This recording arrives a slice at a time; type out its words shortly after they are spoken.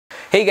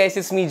Hey guys,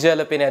 it's me,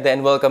 Jello Pineda,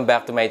 and welcome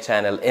back to my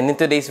channel. And in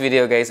today's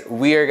video, guys,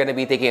 we are gonna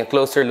be taking a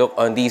closer look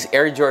on these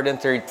Air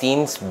Jordan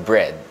 13's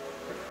BREDS.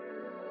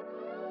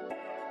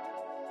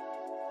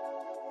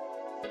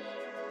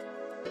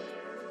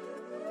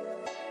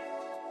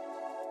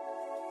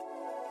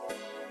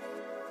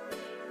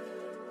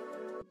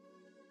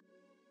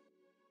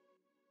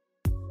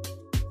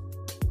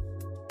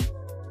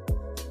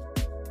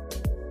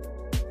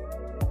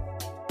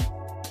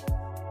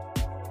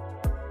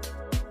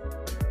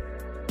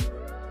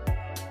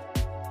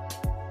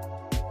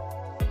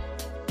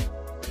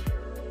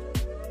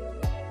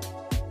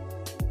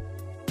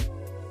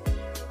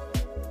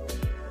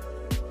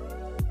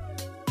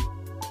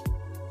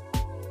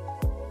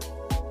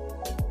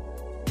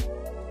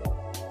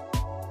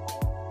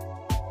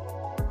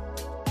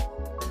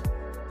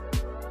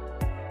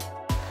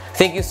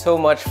 Thank you so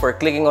much for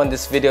clicking on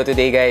this video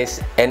today, guys,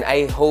 and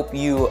I hope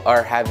you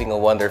are having a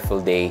wonderful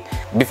day.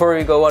 Before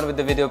we go on with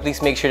the video,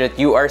 please make sure that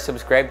you are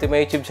subscribed to my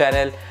YouTube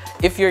channel.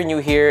 If you're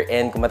new here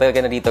and kung matagal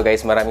ka na dito,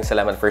 guys, maraming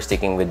salamat for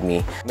sticking with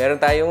me.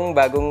 Meron tayong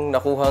bagong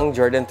nakuhang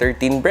Jordan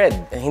 13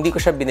 BREDS. Hindi ko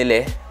siya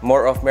binili.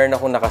 More of meron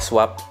akong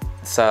nakaswap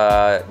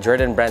sa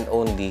Jordan brand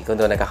only, kung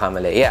doon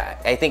nagkakamali. Yeah,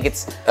 I think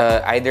it's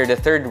either the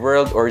Third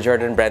World or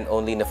Jordan brand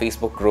only na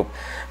Facebook group.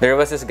 There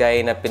was this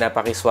guy na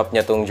pinapakiswap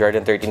niya tong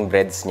Jordan 13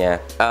 BREDS niya.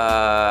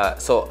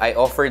 So I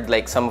offered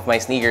like some of my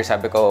sneakers.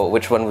 Sabi ko,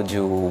 which one would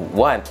you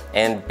want?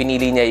 And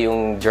pinili niya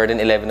yung Jordan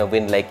 11 na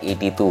Win Like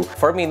 82.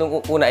 For me,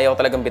 nung una ayaw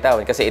talagang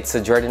bitawan kasi it's a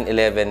Jordan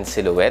 11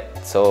 silhouette.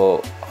 So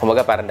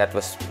kumaga parang that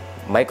was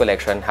my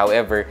collection.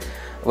 However,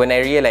 when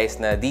I realized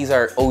na these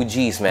are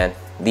OGs, man.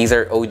 These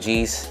are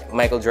OGs.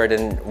 Michael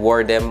Jordan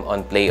wore them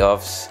on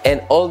playoffs.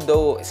 And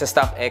although sa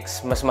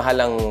StockX, mas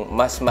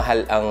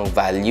mahal ang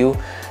value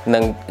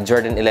ng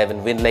Jordan 11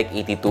 Win Like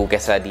 82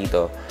 kesa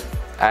dito,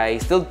 I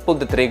still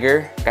pulled the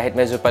trigger kahit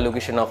medyo palugi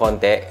siya ng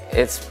konti.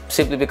 It's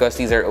simply because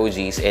these are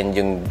OGs and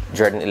yung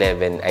Jordan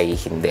 11 ay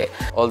hindi.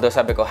 Although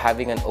sabi ko,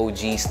 having an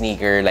OG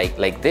sneaker like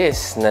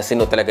this na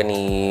sinuot talaga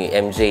ni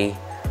MJ,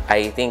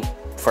 I think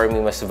for me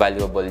mas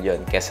valuable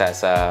yon kesa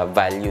sa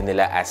value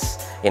nila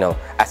as, you know,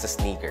 as a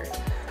sneaker.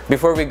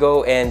 Before we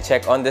go and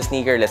check on the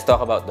sneaker, let's talk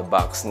about the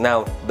box.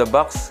 Now, the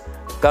box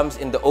comes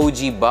in the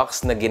OG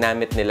box na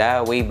ginamit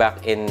nila way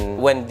back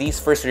in when these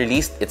first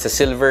released. It's a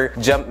silver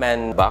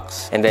Jumpman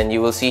box. And then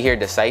you will see here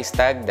the size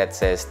tag that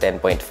says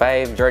 10.5,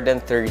 Jordan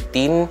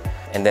 13,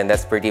 and then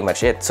that's pretty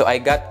much it. So I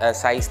got a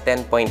size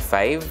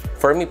 10.5.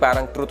 For me,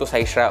 parang true to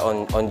size siya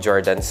on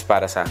Jordans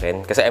para sa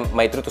akin. Kasi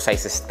my true to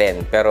size is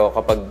 10. Pero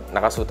kapag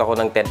nakasuot ako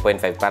ng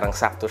 10.5, parang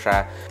sakto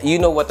siya. You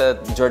know what a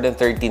Jordan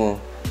 13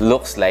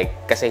 looks like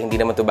kasi hindi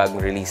naman to bagong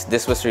release.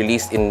 This was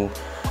released in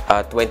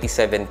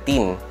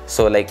 2017,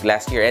 so like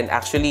last year. And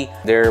actually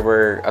there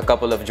were a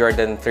couple of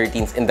Jordan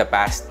 13s in the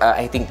past.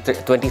 I think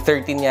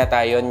 2013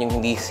 yata yon yung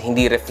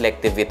hindi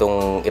reflective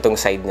itong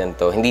side niyan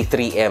to, hindi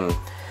 3M.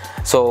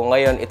 So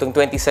ngayon itong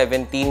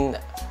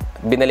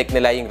 2017 binalik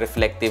nila yung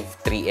reflective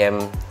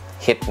 3M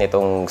hit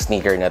nitong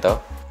sneaker na to.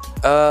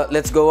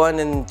 Let's go on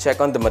and check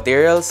on the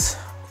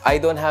materials. I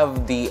don't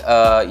have the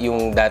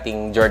yung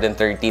dating Jordan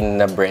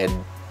 13 na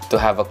BREDS to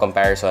have a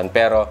comparison,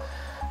 pero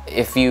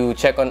if you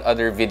check on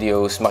other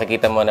videos,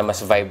 makikita mo na mas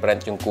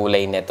vibrant yung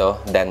kulay nito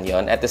than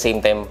yon. At the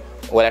same time,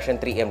 wala siyang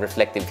 3M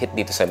reflective hit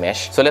dito sa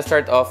mesh. So let's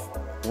start off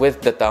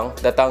with the tongue.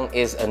 The tongue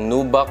is a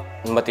nubuck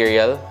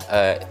material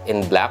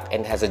in black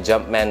and has a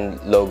Jumpman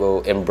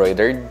logo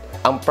embroidered.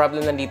 Ang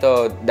problem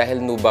nandito,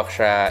 dahil nubuck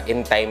siya,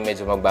 in time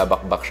medyo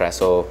magbabakbak siya.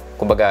 So,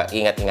 kumbaga,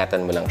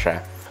 ingat-ingatan mo lang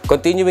siya.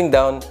 Continuing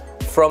down,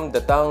 from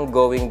the tongue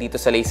going dito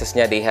sa laces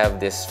niya, they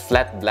have this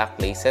flat black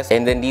laces.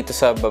 And then dito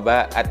sa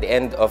baba, at the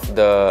end of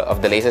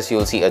the laces,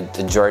 you'll see a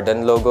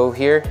Jordan logo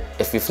here.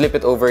 If you flip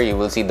it over, you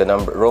will see the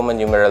Roman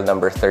numeral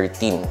number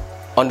 13.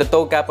 On the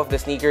toe cap of the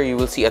sneaker, you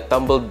will see a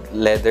tumbled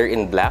leather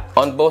in black.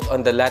 On both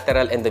on the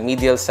lateral and the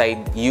medial side,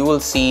 you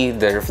will see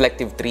the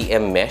reflective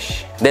 3M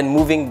mesh. Then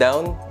moving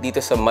down, dito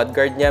sa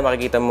mudguard niya,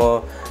 makikita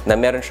mo na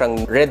meron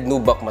siyang red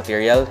nubuck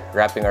material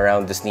wrapping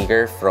around the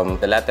sneaker from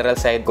the lateral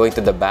side, going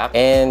to the back,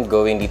 and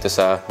going dito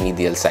sa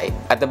medial side.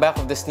 At the back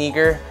of the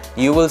sneaker,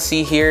 you will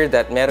see here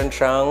that meron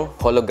siyang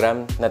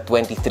hologram na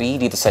 23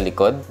 dito sa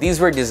likod.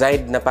 These were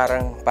designed na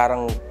parang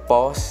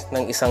paws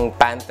ng isang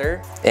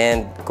panther.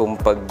 And kung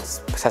pag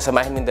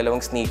sasamahin yung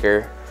dalawang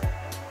sneaker,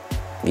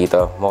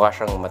 dito, mukha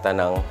siyang mata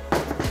ng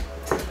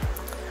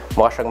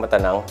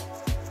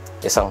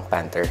isang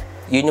panther.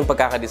 Yun yung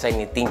pagkakadesign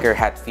ni Tinker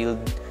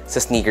Hatfield sa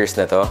sneakers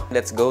na to.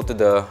 Let's go to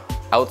the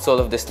outsole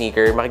of the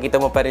sneaker.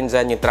 Makikita mo pa rin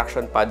dyan yung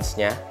traction pads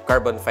niya,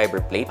 carbon fiber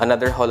plate.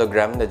 Another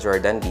hologram na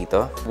Jordan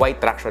dito. White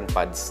traction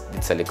pads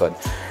dito sa likod.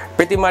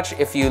 Pretty much,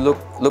 if you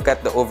look at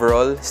the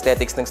overall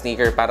aesthetics ng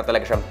sneaker, para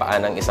talaga siyang paa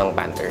ng isang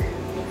panther.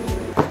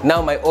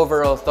 Now, my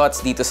overall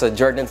thoughts dito sa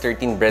Jordan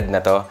 13 BREDS na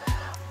to.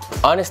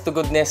 Honest to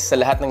goodness, sa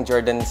lahat ng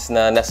Jordans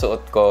na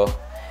nasuot ko,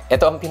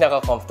 ito ang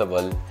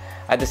pinaka-comfortable.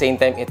 At the same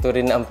time, ito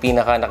rin ang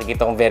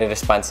nakikita kong very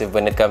responsive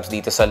when it comes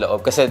dito sa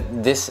loob. Kasi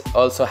this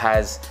also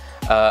has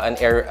an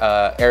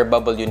air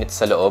bubble unit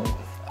sa loob.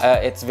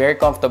 It's very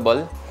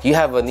comfortable. You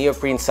have a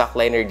neoprene sock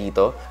liner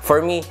dito.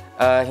 For me,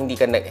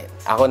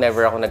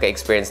 never ako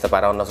nagka-experience na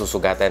parang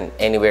nasusugatan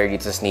anywhere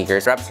dito sa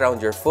sneakers. Wraps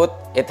around your foot.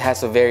 It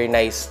has a very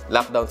nice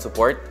lockdown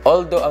support.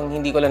 Although, ang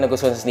hindi ko lang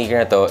nagustuhan sa sneaker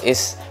na to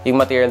is yung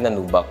material na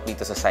nubuck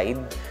dito sa side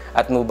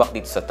at nubuck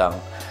dito sa tongue.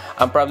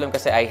 Ang problem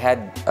kasi I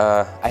had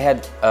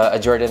a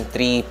Jordan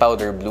 3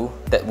 powder blue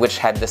which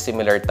had the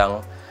similar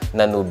tongue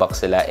na nubuck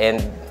sila,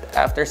 and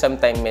after some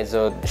time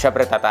medyo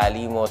syempre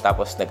tatali mo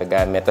tapos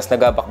nagagamit tapos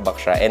nagabakbak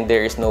siya, and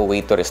there is no way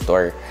to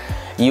restore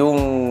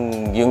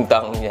yung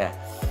tongue niya.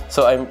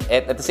 So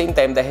at the same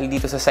time, dahil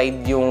dito sa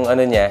side yung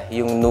ano niya,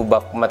 yung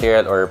nubuck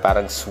material or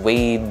parang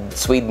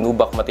suede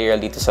nubuck material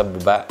dito sa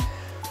baba,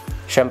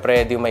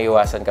 syempre, di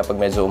maiwasan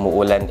kapag medyo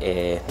umuulan,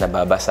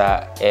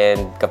 nababasa.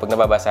 And kapag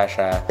nababasa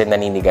siya,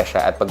 naninigas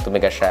siya. At pag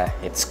tumigas siya,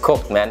 it's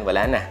cooked, man.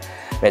 Wala na.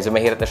 Medyo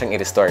mahirap na siyang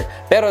i-restore.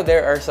 Pero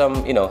there are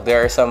some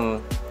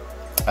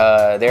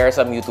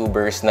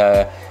YouTubers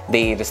na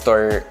they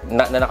restore,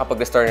 na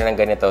nakapag-restore na ng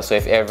ganito. So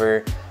if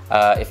ever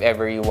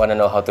you wanna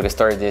know how to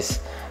restore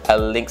this,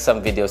 I'll link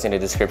some videos in the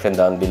description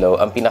down below.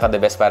 Ang pinaka-the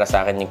best para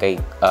sa akin yung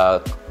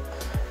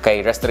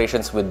kay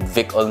Restorations with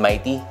Vic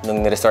Almighty,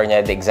 nung ni-restore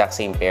niya the exact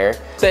same pair.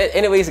 So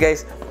anyways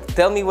guys,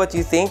 tell me what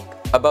you think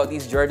about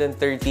these Jordan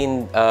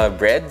 13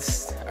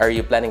 BREDS. Are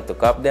you planning to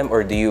cop them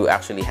or do you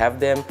actually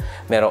have them?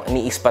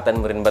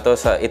 Iniispatan mo rin ba to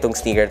sa itong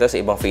sneaker to sa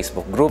ibang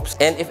Facebook groups?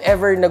 And if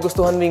ever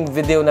nagustuhan mo yung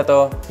video na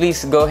to,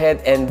 please go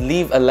ahead and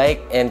leave a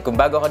like, and kung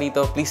bago ka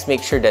dito, please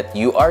make sure that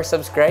you are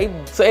subscribed.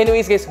 So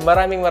anyways guys,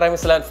 maraming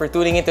salamat for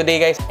tuning in today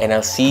guys, and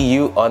I'll see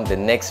you on the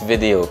next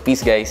video.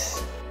 Peace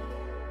guys!